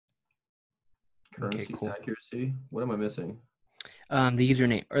Okay, Currency cool. accuracy. What am I missing? The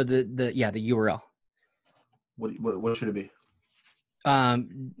username or the URL. What should it be?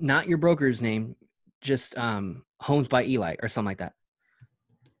 Not your broker's name, just Homes by Eli or something like that.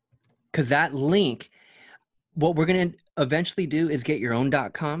 Because that link, what we're gonna eventually do is get your own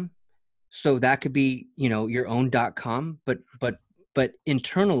 .com. So that could be, your own .com, but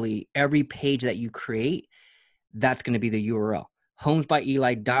internally, every page that you create, that's going to be the URL.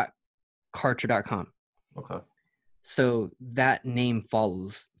 homesbyeli.kartra.com. Okay. So that name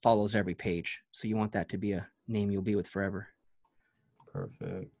follows every page. So you want that to be a name you'll be with forever.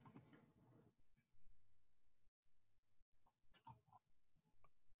 Perfect.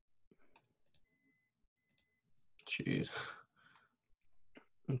 Jeez.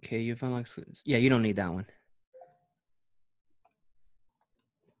 Okay, you've unlocked. Yeah, you don't need that one.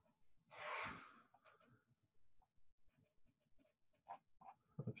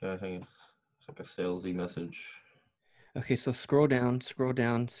 Okay, I think it's like a salesy message. Okay, so scroll down,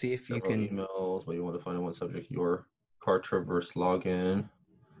 see if you Several can. emails, but you want to find out what subject your car traverse login.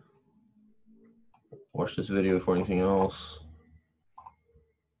 Watch this video for anything else.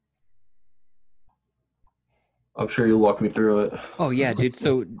 I'm sure you'll walk me through it. Oh yeah, dude.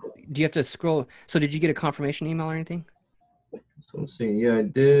 So do you have to scroll? So did you get a confirmation email or anything? So I'm seeing, yeah, I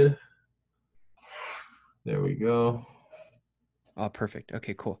did. There we go. Oh, perfect.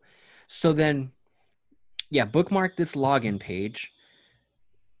 Okay, cool. So then, yeah, bookmark this login page.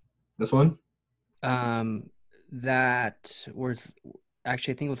 This one? That was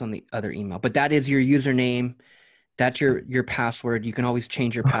actually, I think it was on the other email, but that is your username. That's your password. You can always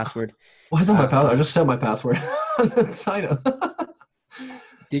change your password. Why is that my password? I just set my password. Sign up.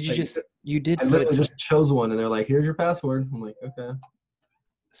 Did you Like, you did I set it literally to? just chose one, and they're like, "Here's your password." I'm like, "Okay."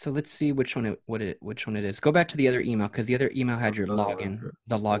 So let's see which one it is. Go back to the other email because the other email had your login,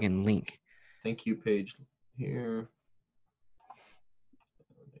 the login link. Thank you page here.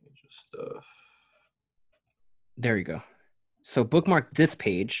 Just There you go. So bookmark this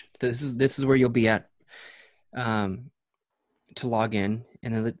page. This is where you'll be at to log in,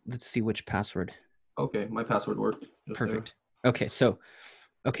 and then let's see which password. Okay, my password worked. Just Perfect. there. Okay, so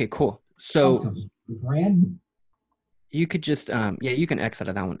okay, cool. So you could just yeah, you can X out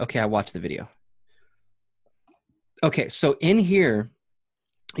of that one. Okay, I watched the video. Okay, so in here,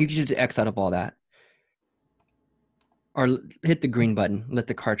 you can just X out of all that. Or hit the green button, let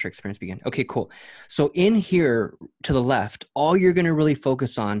the Kartra experience begin. Okay, cool. So in here to the left, all you're going to really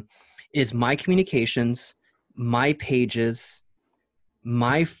focus on is my communications, my pages,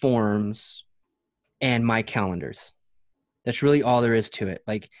 my forms, and my calendars. That's really all there is to it.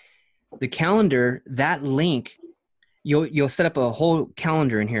 Like the calendar, that link, you'll set up a whole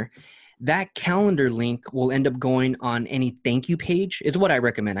calendar in here. That calendar link will end up going on any thank you page is what I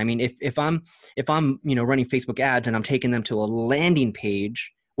recommend. I mean, if I'm running Facebook ads and I'm taking them to a landing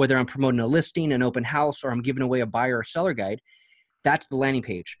page, whether I'm promoting a listing, an open house, or I'm giving away a buyer or seller guide, that's the landing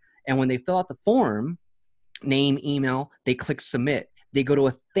page. And when they fill out the form, name, email, they click submit. They go to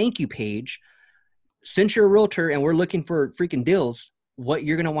a thank you page. Since you're a realtor and we're looking for freaking deals, what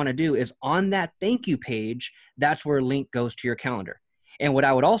you're going to want to do is on that thank you page, that's where a link goes to your calendar. And what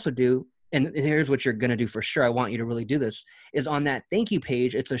I would also do, and here's what you're going to do for sure, I want you to really do this, is on that thank you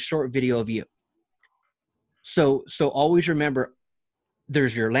page, it's a short video of you. So always remember,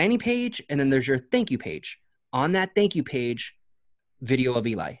 there's your landing page and then there's your thank you page. On that thank you page, video of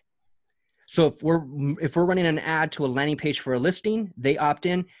Eli. So if we're running an ad to a landing page for a listing, they opt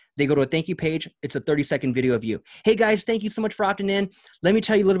in, they go to a thank you page. It's a 30-second video of you. Hey guys, thank you so much for opting in. Let me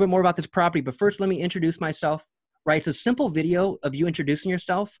tell you a little bit more about this property, but first let me introduce myself, right? It's a simple video of you introducing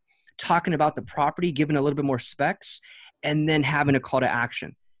yourself, talking about the property, giving a little bit more specs, and then having a call to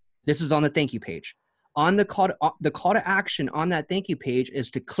action. This is on the thank you page. On the call to action on that thank you page is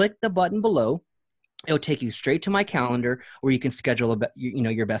to click the button below. It'll take you straight to my calendar where you can schedule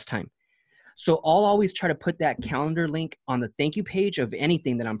your best time. So I'll always try to put that calendar link on the thank you page of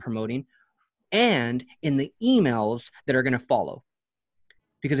anything that I'm promoting and in the emails that are going to follow.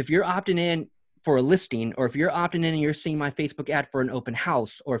 Because if you're opting in for a listing, or if you're opting in and you're seeing my Facebook ad for an open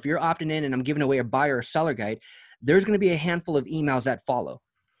house, or if you're opting in and I'm giving away a buyer or seller guide, there's going to be a handful of emails that follow.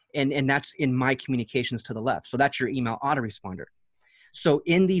 And that's in my communications to the left. So that's your email autoresponder. So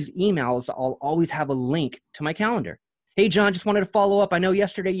in these emails, I'll always have a link to my calendar. Hey, John, just wanted to follow up. I know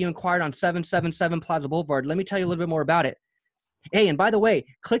yesterday you inquired on 777 Plaza Boulevard. Let me tell you a little bit more about it. Hey, and by the way,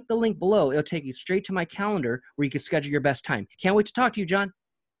 click the link below. It'll take you straight to my calendar where you can schedule your best time. Can't wait to talk to you, John.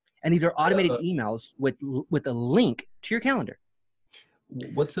 And these are automated emails with a link to your calendar.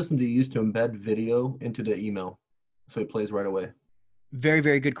 What system do you use to embed video into the email so it plays right away? Very,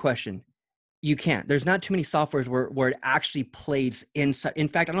 very good question. You can't. There's not too many softwares where it actually plays inside. In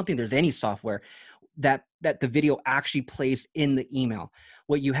fact, I don't think there's any software that the video actually plays in the email.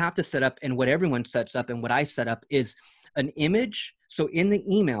 What you have to set up, and what everyone sets up, and what I set up, is an image. So in the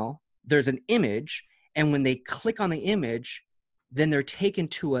email, there's an image, and when they click on the image, then they're taken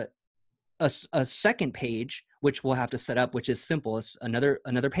to a second page, which we'll have to set up, which is simple. It's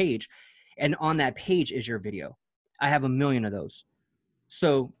another page, and on that page is your video. I have a million of those.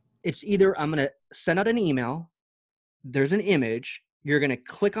 So it's either I'm going to send out an email, there's an image, you're going to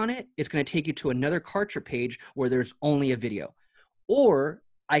click on it, it's going to take you to another Kartra page where there's only a video. Or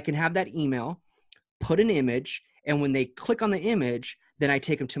I can have that email, put an image, and when they click on the image, then I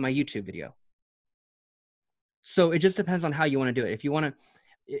take them to my YouTube video. So it just depends on how you want to do it. If you want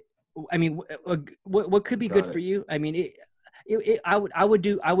to, I mean, what could be good for you? I mean, I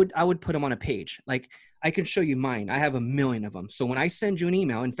would put them on a page. Like, I can show you mine. I have a million of them. So when I send you an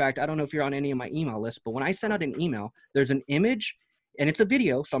email, in fact, I don't know if you're on any of my email lists, but when I send out an email, there's an image and it's a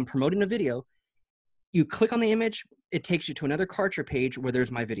video. So I'm promoting a video. You click on the image, it takes you to another Kartra page where there's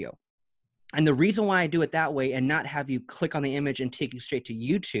my video. And the reason why I do it that way and not have you click on the image and take you straight to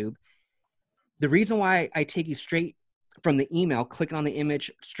YouTube, the reason why I take you straight from the email, clicking on the image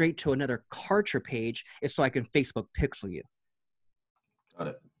straight to another Kartra page, is so I can Facebook pixel you. Got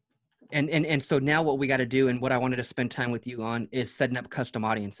it. And so now what we got to do, and what I wanted to spend time with you on, is setting up custom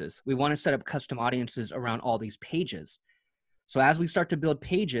audiences. We want to set up custom audiences around all these pages. So as we start to build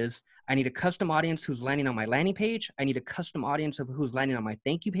pages, I need a custom audience who's landing on my landing page. I need a custom audience of who's landing on my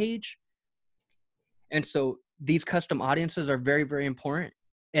thank you page. And so these custom audiences are very, very important.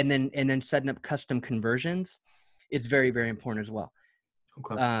 And then setting up custom conversions is very, very important as well.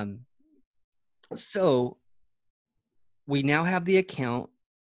 Okay. So we now have the account.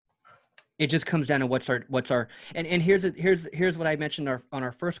 It just comes down to what's our and here's what I mentioned on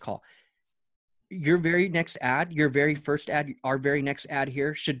our first call. Your very next ad, your very first ad, our very next ad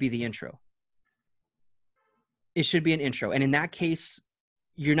here should be the intro. It should be an intro. And in that case,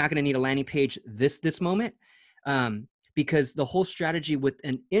 you're not going to need a landing page this moment, because the whole strategy with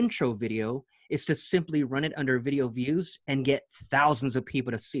an intro video is to simply run it under video views and get thousands of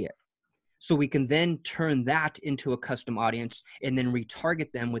people to see it. So we can then turn that into a custom audience and then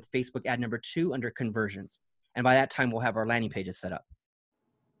retarget them with Facebook ad number 2 under conversions. And by that time, we'll have our landing pages set up.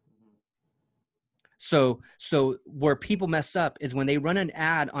 So where people mess up is when they run an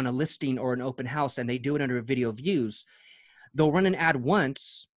ad on a listing or an open house and they do it under video views, they'll run an ad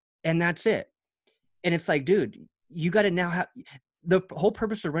once and that's it. And it's like, dude, you got to now have the whole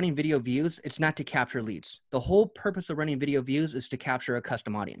purpose of running video views. It's not to capture leads. The whole purpose of running video views is to capture a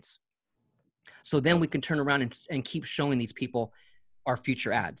custom audience. So then we can turn around and keep showing these people our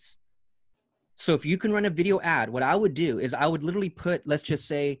future ads. So if you can run a video ad, what I would do is I would literally put, let's just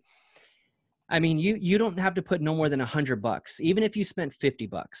say, I mean, you don't have to put no more than $100. Even if you spent $50,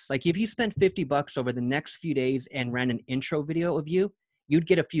 like if you spent $50 over the next few days and ran an intro video of you, you'd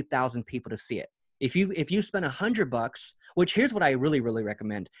get a few thousand people to see it. If you spend $100, which here's what I really, really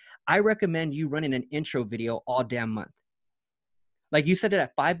recommend. I recommend you running an intro video all damn month. Like you set it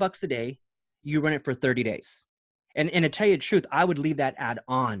at $5 a day, you run it for 30 days. And to tell you the truth, I would leave that ad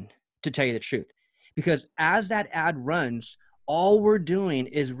on, to tell you the truth, because as that ad runs, all we're doing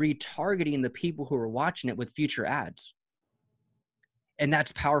is retargeting the people who are watching it with future ads. And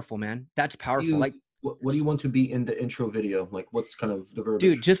that's powerful, man. That's powerful. What do you want to be in the intro video? Like, what's kind of the verbiage?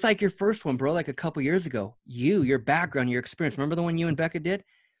 Dude, just like your first one, bro, like a couple years ago, your background, your experience. Remember the one you and Becca did?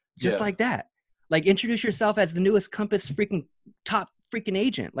 Just like that. Like, introduce yourself as the newest Compass freaking top freaking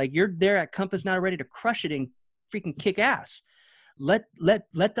agent. Like, you're there at Compass now ready to crush it and freaking kick ass. Let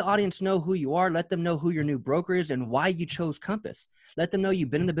the audience know who you are. Let them know who your new broker is and why you chose Compass. Let them know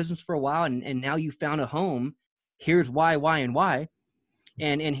you've been in the business for a while and now you found a home. Here's why, and why.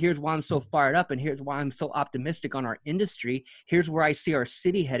 And here's why I'm so fired up. And here's why I'm so optimistic on our industry. Here's where I see our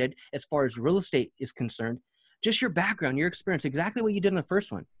city headed as far as real estate is concerned. Just your background, your experience, exactly what you did in the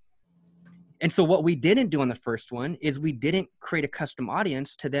first one. And so what we didn't do on the first one is we didn't create a custom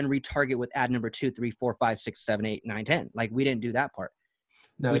audience to then retarget with ad number 2, 3, 4, 5, 6, 7, 8, 9, 10. Like, we didn't do that part.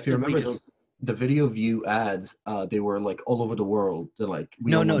 Now, if you remember the video view ads, they were like all over the world. They're like,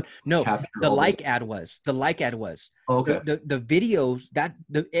 no. The like ad was. Oh, okay. The videos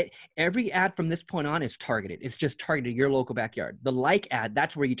every ad from this point on is targeted. It's just targeted your local backyard. The like ad,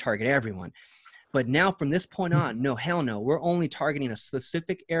 that's where you target everyone. But now from this point on, no, hell no. We're only targeting a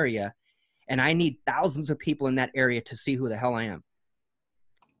specific area. And I need thousands of people in that area to see who the hell I am.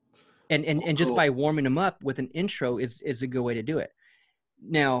 And just by warming them up with an intro is a good way to do it.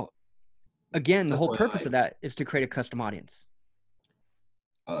 Now, again, the whole purpose of that is to create a custom audience.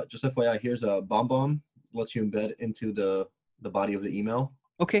 Just FYI, here's a bomb. Lets you embed into the body of the email,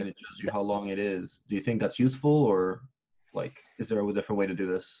 and Okay. it shows you how long it is. Do you think that's useful, or like, is there a different way to do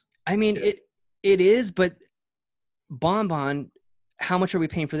this? I mean, Yeah, it is, but Bonbon, how much are we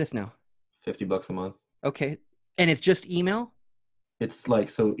paying for this now? $50 a month. Okay. And it's just email? It's like,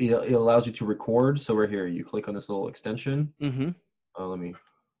 so it allows you to record. So right here, you click on this little extension. Mm-hmm. Let me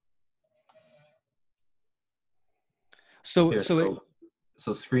So here. so it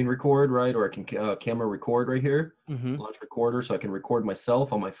So screen record, right? Or I can camera record right here. mm-hmm. Launch recorder, so I can record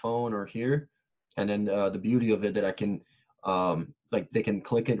myself on my phone or here. And then the beauty of it that I can, like they can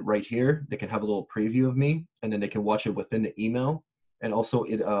click it right here. They can have a little preview of me, and then they can watch it within the email. And also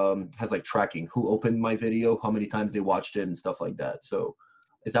it has like tracking who opened my video, how many times they watched it, and stuff like that. So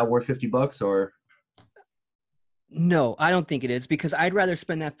is that worth $50 or? No, I don't think it is, because I'd rather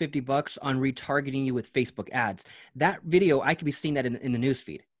spend that $50 on retargeting you with Facebook ads. That video, I could be seeing that in the news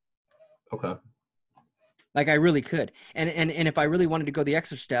feed. Okay. Like I really could. And if I really wanted to go the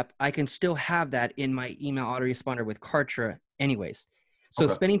extra step, I can still have that in my email autoresponder with Kartra anyways. So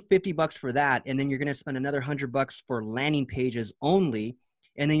Okay. spending $50 for that, and then you're going to spend another $100 for landing pages only,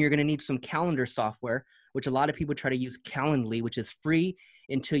 and then you're going to need some calendar software, which a lot of people try to use Calendly, which is free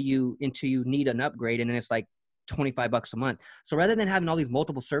until you need an upgrade, and then it's like $25 a month. So rather than having all these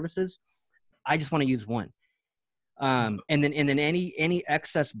multiple services, I just want to use one. And then any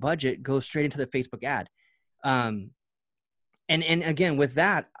excess budget goes straight into the Facebook ad. And again, with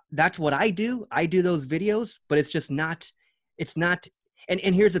that, that's what I do. I do those videos, but it's not.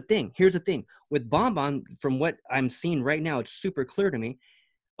 And here's the thing with Bonbon, from what I'm seeing right now, it's super clear to me.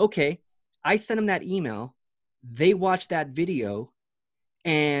 Okay, I sent them that email, they watched that video,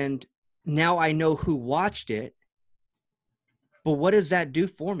 and now I know who watched it. But what does that do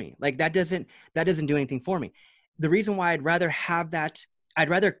for me? Like that doesn't do anything for me. The reason why I'd rather have that,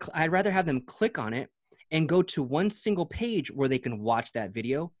 I'd rather have them click on it and go to one single page where they can watch that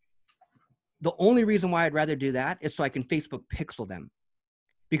video. The only reason why I'd rather do that is so I can Facebook pixel them.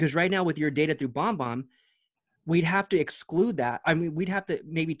 Because right now with your data through BombBomb, we'd have to exclude that. I mean, we'd have to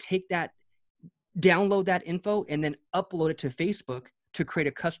maybe take that, download that info, and then upload it to Facebook to create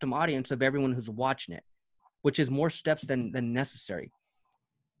a custom audience of everyone who's watching it, which is more steps than necessary.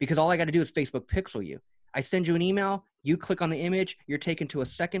 Because all I got to do is Facebook pixel you. I send you an email, you click on the image, you're taken to a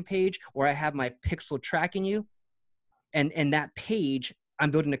second page where I have my pixel tracking you. And that page,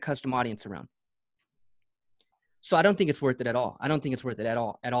 I'm building a custom audience around. So I don't think it's worth it at all. I don't think it's worth it at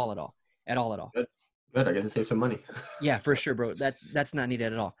all. Good. Good. I get to save some money. Yeah, for sure, bro. That's not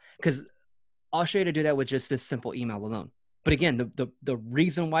needed at all. Because I'll show you to do that with just this simple email alone. But again, the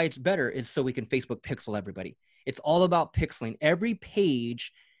reason why it's better is so we can Facebook pixel everybody. It's all about pixeling. Every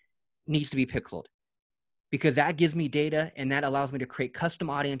page needs to be pixeled, because that gives me data and that allows me to create custom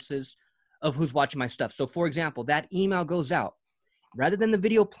audiences of who's watching my stuff. So for example, that email goes out. Rather than the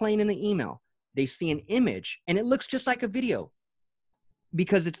video playing in the email, they see an image and it looks just like a video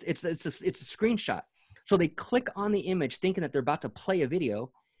because it's a screenshot. So they click on the image thinking that they're about to play a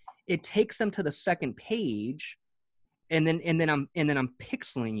video. It takes them to the second page, and then I'm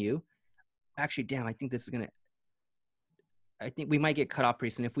pixeling you. Actually, damn, I think we might get cut off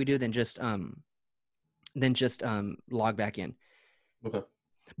pretty soon. If we do, then just log back in. Okay.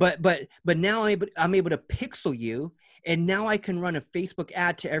 But now I'm able to pixel you, and now I can run a Facebook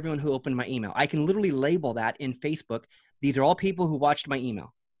ad to everyone who opened my email. I can literally label that in Facebook. These are all people who watched my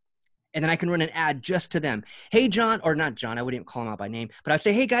email. And then I can run an ad just to them. Hey, John, or not John, I wouldn't call him out by name, but I'd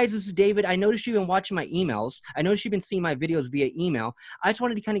say, hey guys, this is David. I noticed you've been watching my emails. I noticed you've been seeing my videos via email. I just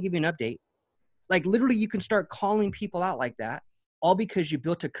wanted to kind of give you an update. Like literally you can start calling people out like that, all because you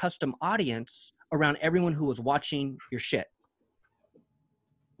built a custom audience around everyone who was watching your shit.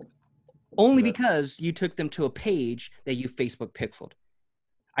 Only because you took them to a page that you Facebook pixeled.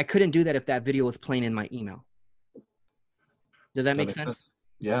 I couldn't do that if that video was playing in my email. Does that make sense?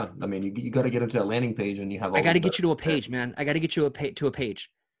 Yeah, I mean, you got to get into that landing page and you have all. I got to get you to a page, man. I got to get you to a page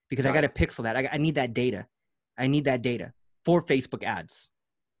because I got to pixel that. I need that data. I need that data for Facebook ads.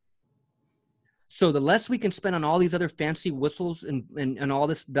 So the less we can spend on all these other fancy whistles and all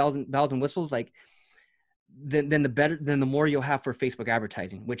this bells and whistles, like then the better, then the more you'll have for Facebook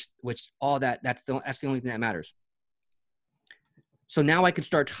advertising, which all that's the only thing that matters. So now I can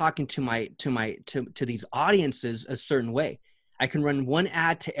start talking to these audiences a certain way. I can run one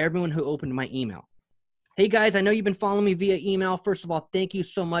ad to everyone who opened my email. Hey guys, I know you've been following me via email. First of all, thank you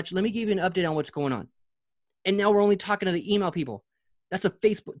so much. Let me give you an update on what's going on. And now we're only talking to the email people. That's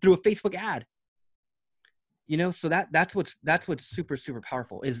through a Facebook ad. You know, so that's what's super, super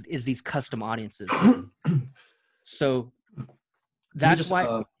powerful is these custom audiences. So Let me That's just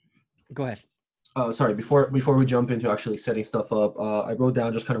why, go ahead. sorry, before we jump into actually setting stuff up, I wrote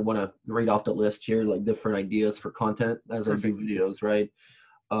down, just kind of want to read off the list here, like different ideas for content as I do Perfect. videos, right?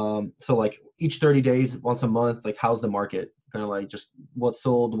 So like each 30 days, once a month, like how's the market? Kind of like just what's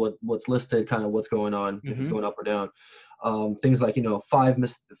sold, what's listed, kind of what's going on, if it's Mm-hmm. going up or down. Things like,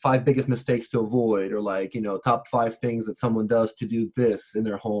 five biggest mistakes to avoid, or like, top five things that someone does to do this in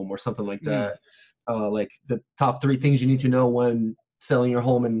their home or something like Mm. that. Like the top three things you need to know when selling your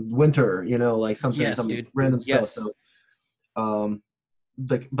home in winter, like something, Yes, some dude. random stuff. Yes. So, um,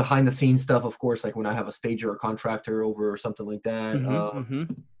 like behind the scenes stuff, of course, like when I have a stager or contractor over or something like that. Mm-hmm.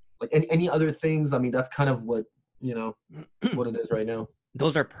 Mm-hmm. Like any other things, I mean, that's kind of you know what it is right now.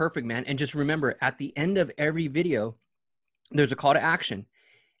 Those are perfect, man. And just remember, at the end of every video, there's a call to action.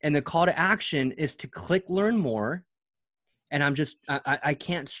 And the call to action is to click learn more. And I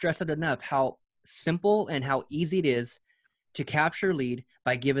can't stress it enough how simple and how easy it is to capture lead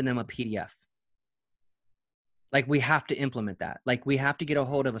by giving them a PDF. Like, we have to implement that. Like, we have to get a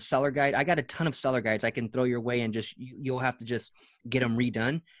hold of a seller guide. I got a ton of seller guides I can throw your way, and just you'll have to just get them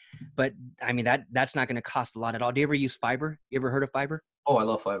redone. But I mean, that's not going to cost a lot at all. Do you ever use Fiverr? You ever heard of Fiverr? Oh, I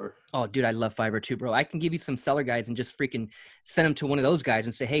love Fiverr. Oh, dude, I love Fiverr too, bro. I can give you some seller guides and just freaking send them to one of those guys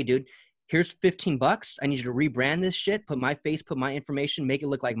and say, hey, dude, here's 15 bucks. I need you to rebrand this shit, put my face, put my information, make it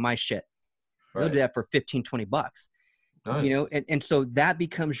look like my shit. They'll do Right. that for 15, 20 bucks, Nice. and so that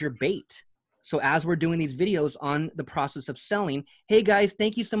becomes your bait. So as we're doing these videos on the process of selling, hey guys,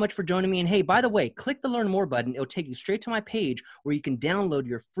 thank you so much for joining me. And hey, by the way, click the learn more button. It'll take you straight to my page where you can download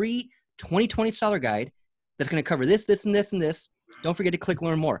your free 2020 seller guide that's going to cover this, this, and this, and this. Don't forget to click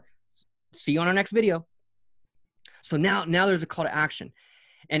learn more. See you on our next video. So now there's a call to action.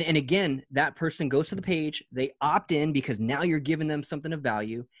 And again, that person goes to the page, they opt in because now you're giving them something of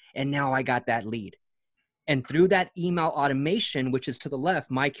value. And now I got that lead. And through that email automation, which is to the left,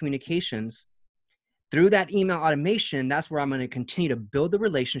 my communications, through that email automation, that's where I'm going to continue to build the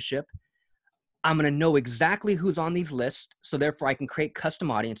relationship. I'm going to know exactly who's on these lists. So therefore I can create custom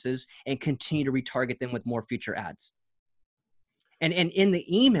audiences and continue to retarget them with more future ads. And in the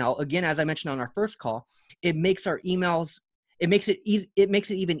email, again, as I mentioned on our first call, it makes our emails, it makes it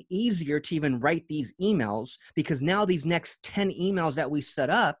even easier to even write these emails, because now these next 10 emails that we set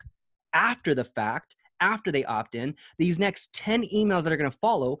up after the fact, after they opt in, these next 10 emails that are going to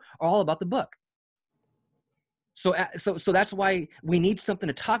follow are all about the book. So that's why we need something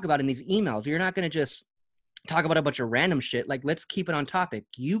to talk about in these emails. You're not going to just talk about a bunch of random shit. Like, let's keep it on topic.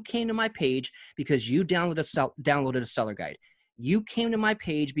 You came to my page because you downloaded a seller guide. You came to my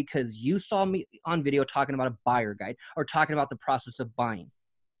page because you saw me on video talking about a buyer guide or talking about the process of buying.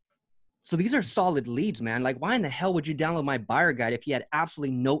 So these are solid leads, man. Like, why in the hell would you download my buyer guide if you had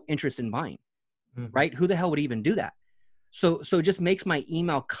absolutely no interest in buying, right? Who the hell would even do that? So it just makes my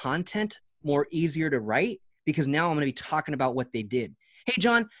email content more easier to write, because now I'm going to be talking about what they did. Hey,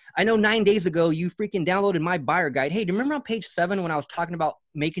 John, I know 9 days ago you freaking downloaded my buyer guide. Hey, do you remember on page 7 when I was talking about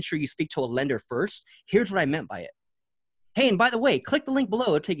making sure you speak to a lender first? Here's what I meant by it. Hey, and by the way, click the link below.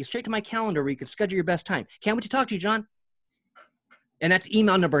 It'll take you straight to my calendar where you can schedule your best time. Can't wait to talk to you, John. And that's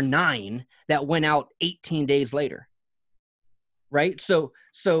email number 9 that went out 18 days later, right? So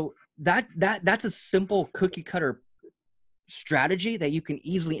that's a simple cookie cutter strategy that you can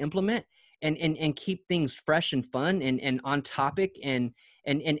easily implement and keep things fresh and fun and on topic and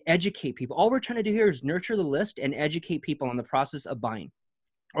educate people. All we're trying to do here is nurture the list and educate people on the process of buying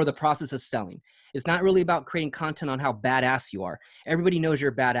or the process of selling. It's not really about creating content on how badass you are. Everybody knows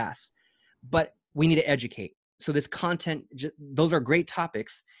you're badass, but we need to educate. So this content, those are great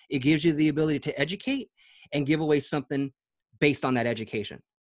topics. It gives you the ability to educate and give away something based on that education.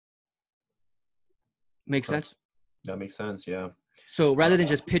 Make Okay. sense? That makes sense. Yeah. So rather than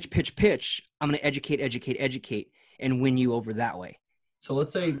just pitch, I'm going to educate, and win you over that way. So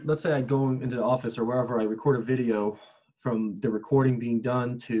let's say I go into the office or wherever, I record a video, from the recording being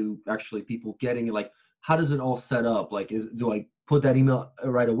done to actually people getting it. Like, how does it all set up? Like, do I put that email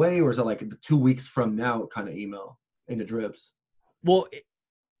right away, or is it like the 2 weeks from now kind of email in the drips? Well,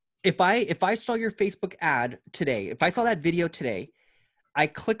 if I saw your Facebook ad today, if I saw that video today, I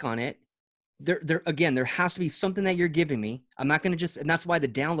click on it. There has to be something that you're giving me. I'm not going to just, and that's why the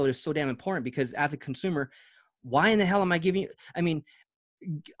download is so damn important, because as a consumer, why in the hell am I giving you? I mean,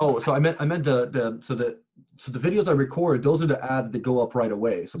 Oh, so I meant the videos I record, those are the ads that go up right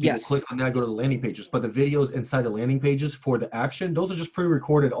away. So people yes, click on that, go to the landing pages. But the videos inside the landing pages for the action, those are just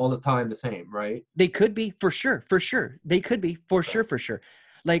pre-recorded all the time, the same, right? they could be for sure. They could be for sure.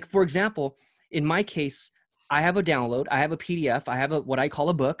 Like, for example, in my case, I have a download, I have a PDF, I have what I call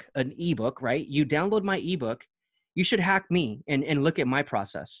a book, an ebook, right? You download my ebook, You should hack me and look at my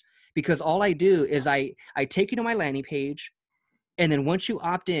process, because all I do is I take you to my landing page. And then once you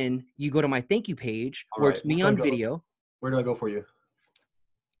opt in, you go to my thank you page All where right. it's me on video. Where do I go for you?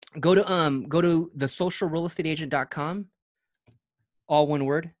 Go to the socialrealestateagent.com, all one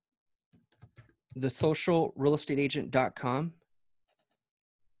word. The socialrealestateagent.com.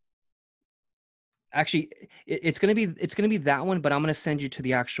 Actually, it's gonna be that one, but I'm gonna send you to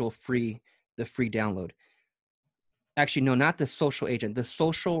the actual free download. Actually, no, not the social agent, the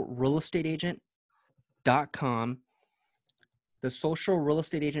socialrealestateagent.com, the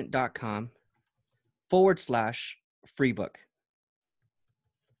socialrealestateagent.com / free book.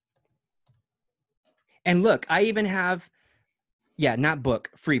 And look, I even have, not book,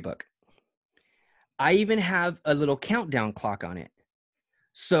 free book. I even have a little countdown clock on it.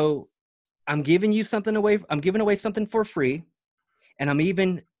 So I'm giving you something away. I'm giving away something for free. And I'm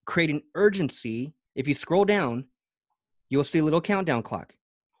even creating urgency. If you scroll down, you'll see a little countdown clock.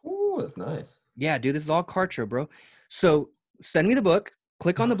 Ooh, that's nice. Yeah, dude, this is all Kartra, bro. So send me the book,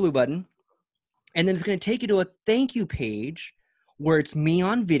 click on the blue button, and then it's going to take you to a thank you page where it's me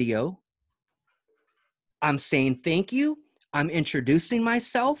on video. I'm saying thank you. I'm introducing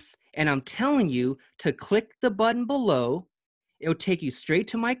myself, and I'm telling you to click the button below. It'll take you straight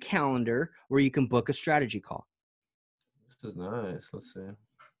to my calendar where you can book a strategy call. This is nice. Let's see.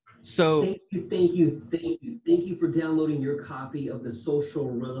 So thank you for downloading your copy of the Social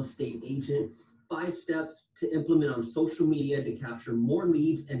Real Estate Agent. 5 steps to implement on social media to capture more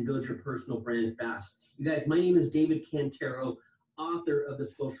leads and build your personal brand fast. You guys, my name is David Cantero, author of the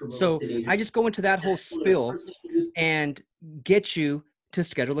Social Real Estate Agent. I just go into that whole spill and get you to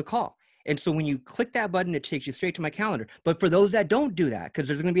schedule the call. And so when you click that button, it takes you straight to my calendar. But for those that don't do that, because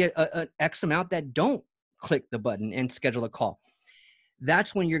there's going to be an X amount that don't click the button and schedule a call,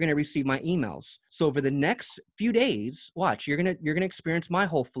 that's when you're going to receive my emails. So over the next few days, watch, you're going to experience my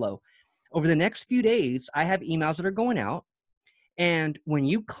whole flow. Over the next few days, I have emails that are going out. And when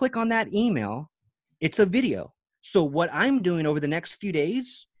you click on that email, it's a video. So what I'm doing over the next few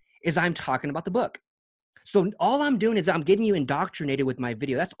days is I'm talking about the book. So all I'm doing is I'm getting you indoctrinated with my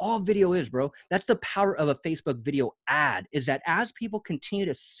video. That's all video is, bro. That's the power of a Facebook video ad, is that as people continue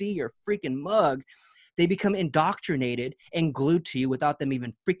to see your freaking mug, they become indoctrinated and glued to you without them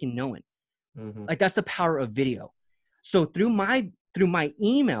even freaking knowing. Mm-hmm. Like, that's the power of video. So through my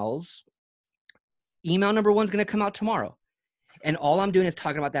emails, email number 1 is going to come out tomorrow. And all I'm doing is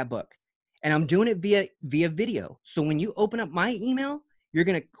talking about that book. And I'm doing it via video. So when you open up my email, you're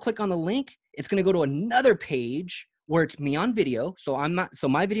going to click on the link. It's going to go to another page where it's me on video. So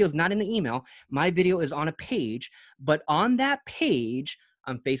my video is not in the email. My video is on a page, but on that page,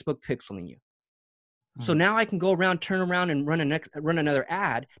 I'm Facebook pixeling you. So now I can go around, turn around, and run another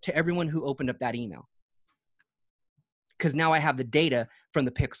ad to everyone who opened up that email. Because now I have the data from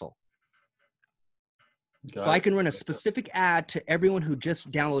the pixel. So I can run a specific ad to everyone who just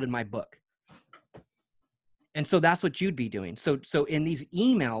downloaded my book. And so that's what you'd be doing. So in these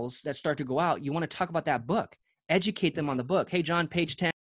emails that start to go out, you want to talk about that book, educate them on the book. Hey, John, page 10,